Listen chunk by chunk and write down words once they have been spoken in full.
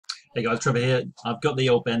Hey guys, Trevor here. I've got the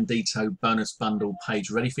El Bandito bonus bundle page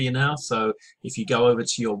ready for you now. So if you go over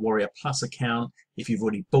to your Warrior Plus account, if you've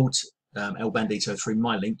already bought El Bandito through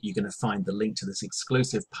my link, you're going to find the link to this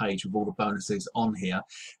exclusive page with all the bonuses on here.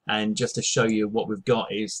 And just to show you what we've got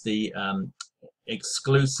is the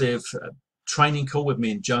exclusive training call with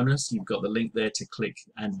me and Jonas. You've got the link there to click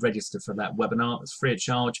and register for that webinar. It's free of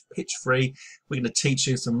charge, pitch free. We're going to teach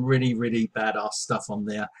you some really badass stuff on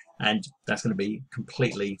there, and that's going to be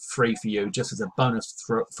completely free for you, just as a bonus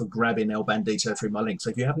for grabbing El Bandito through my link. So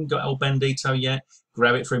if you haven't got El Bandito yet,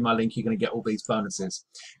 grab it through my link. You're going to get all these bonuses.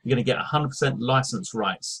 You're going to get 100% license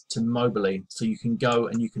rights to Mobily, so you can go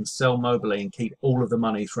and you can sell Mobily and keep all of the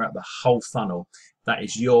money throughout the whole funnel. That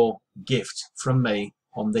is your gift from me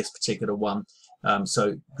on this particular one.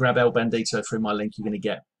 So grab El Bandito through my link. You're going to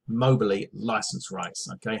get Mobily license rights,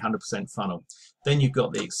 okay, 100% funnel. Then you've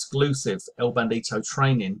got the exclusive El Bandito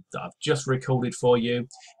training that I've just recorded for you.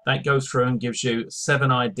 That goes through and gives you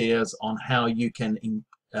 7 ideas on how you can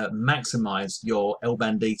maximize your El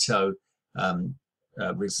Bandito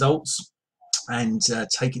results and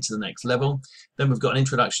take it to the next level. Then we've got an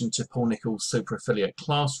introduction to Paul Nichols' Super Affiliate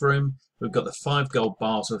Classroom. We've got the 5 gold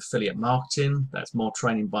bars of affiliate marketing. That's more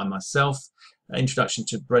training by myself. Introduction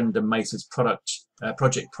to Brendan Mace's Project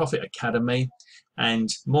Profit Academy, and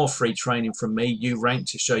more free training from me, URank,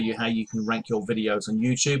 to show you how you can rank your videos on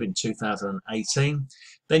YouTube in 2018.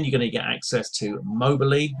 Then you're going to get access to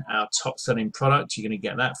Mobily, our top selling product. You're going to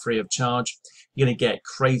get that free of charge. You're going to get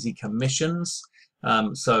crazy commissions.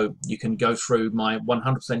 So you can go through my 100%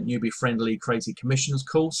 newbie friendly crazy commissions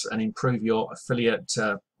course and improve your affiliate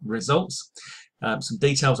results. Some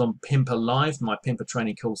details on Pimper Live, my Pimper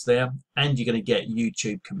training course there, and you're going to get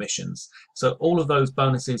YouTube commissions. So all of those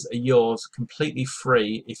bonuses are yours completely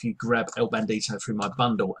free if you grab El Bandito through my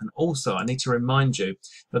bundle. And also I need to remind you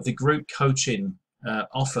of the group coaching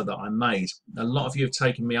offer that I made. A lot of you have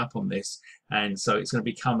taken me up on this, and so it's going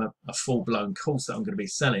to become a full-blown course that I'm going to be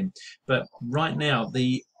selling. But right now,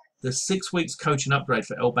 the 6 weeks coaching upgrade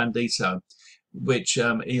for El Bandito, which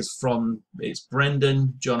it's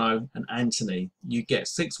Brendan, Jono and Anthony. You get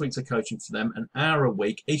 6 weeks of coaching for them, an hour a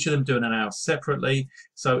week, each of them doing an hour separately.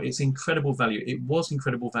 So it's incredible value. It was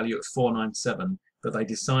incredible value at $497, but they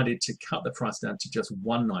decided to cut the price down to just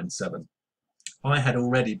 $197. I had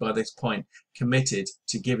already by this point committed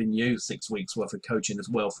to giving you 6 weeks worth of coaching as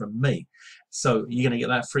well from me. So you're going to get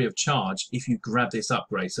that free of charge if you grab this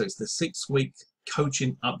upgrade. So it's the 6 week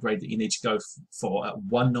coaching upgrade that you need to go for at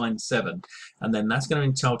 $197, and then that's going to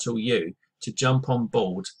entitle you to jump on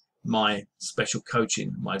board my special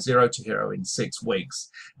coaching, my 0 to Hero in 6 weeks.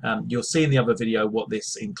 You'll see in the other video what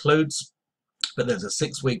this includes, but there's a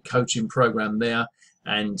 6 week coaching program there,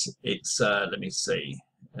 and it's let me see.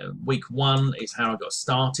 Week 1 is how I got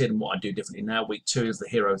started and what I do differently now. Week 2 is the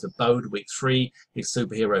Hero's Abode. Week 3 is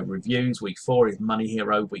Superhero Reviews. Week 4 is Money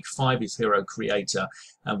Hero. Week 5 is Hero Creator.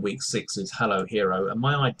 And Week 6 is Hello Hero. And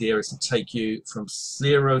my idea is to take you from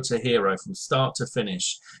 0 to hero, from start to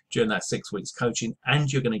finish during that 6 weeks coaching,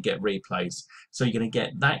 and you're going to get replays. So you're going to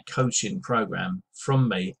get that coaching program from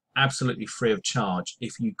me absolutely free of charge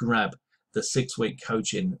if you grab the 6 week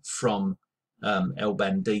coaching from El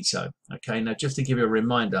Bandito. Okay, now just to give you a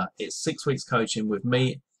reminder, it's 6 weeks coaching with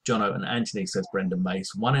me, Jono and Anthony, says Brendan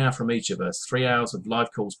Mace, 1 hour from each of us, 3 hours of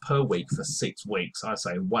live calls per week for 6 weeks. I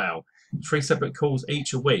say, wow, 3 separate calls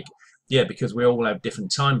each a week. Yeah, because we all have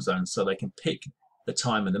different time zones, so they can pick the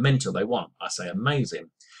time and the mentor they want. I say,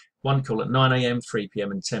 amazing. 1 call at 9 AM, 3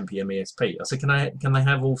 PM and 10 PM ESP. I said, can they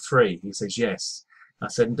have all 3? He says, yes. I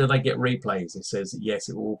said, do they get replays? He says, yes,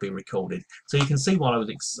 it will all be recorded. So you can see why I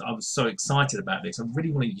was so excited about this. I really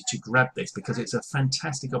wanted you to grab this because it's a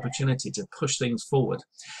fantastic opportunity to push things forward.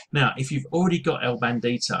 Now, if you've already got El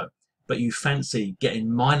Bandito, but you fancy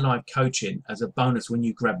getting my live coaching as a bonus when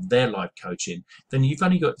you grab their live coaching, then you've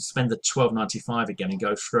only got to spend the $12.95 again and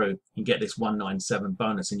go through and get this $197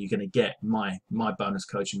 bonus, and you're going to get my bonus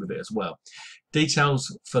coaching with it as well.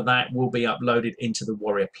 Details for that will be uploaded into the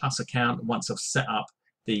Warrior Plus account once I've set up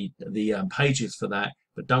the pages for that.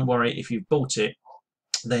 But don't worry, if you've bought it,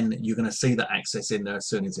 then you're going to see the access in there as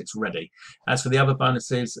soon as it's ready. As for the other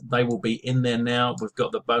bonuses, they will be in there now. We've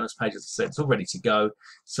got the bonus pages set, it's all ready to go.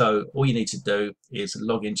 So all you need to do is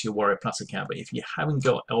log into your Warrior Plus account. But if you haven't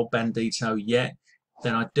got El Bandito yet,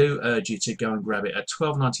 then I do urge you to go and grab it at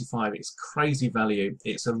 $12.95. It's crazy value.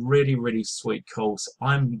 It's a really sweet course.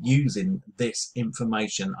 I'm using this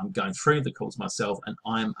information. I'm going through the course myself and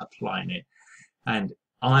I'm applying it. And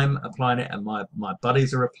I'm applying it and my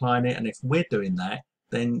buddies are applying it. And if we're doing that,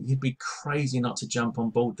 then you'd be crazy not to jump on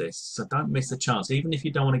board this. So don't miss the chance. Even if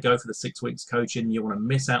you don't want to go for the 6 weeks coaching, you want to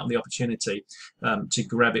miss out on the opportunity to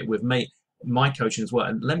grab it with me, my coaching as well.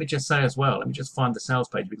 And let me just say as well, let me just find the sales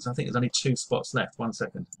page, because I think there's only 2 spots left. 1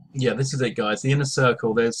 second. Yeah, this is it, guys. The inner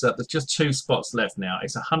circle, there's just 2 spots left now.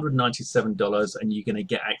 It's $197, and you're going to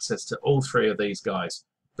get access to all 3 of these guys.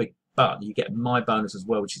 But you get my bonus as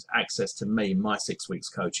well, which is access to me, my 6 weeks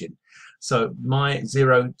coaching. So my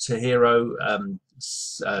Zero to Hero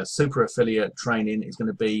super affiliate training is going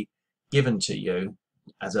to be given to you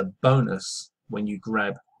as a bonus when you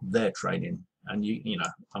grab their training. And you know,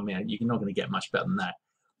 I mean, you're not going to get much better than that.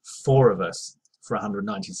 4 of us for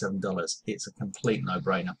 $197. It's a complete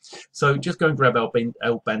no-brainer. So just go and grab El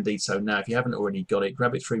Bandito now. If you haven't already got it,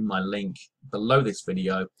 grab it through my link below this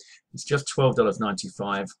video. It's just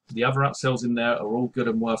 $12.95. The other upsells in there are all good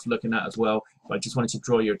and worth looking at as well. But I just wanted to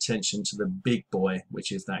draw your attention to the big boy,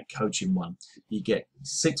 which is that coaching one. You get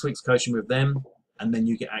 6 weeks coaching with them, and then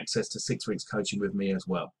you get access to 6 weeks coaching with me as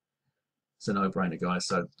well. It's a no-brainer, guys.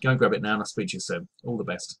 So go and grab it now, and I'll speak to you soon. All the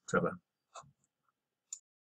best, Trevor.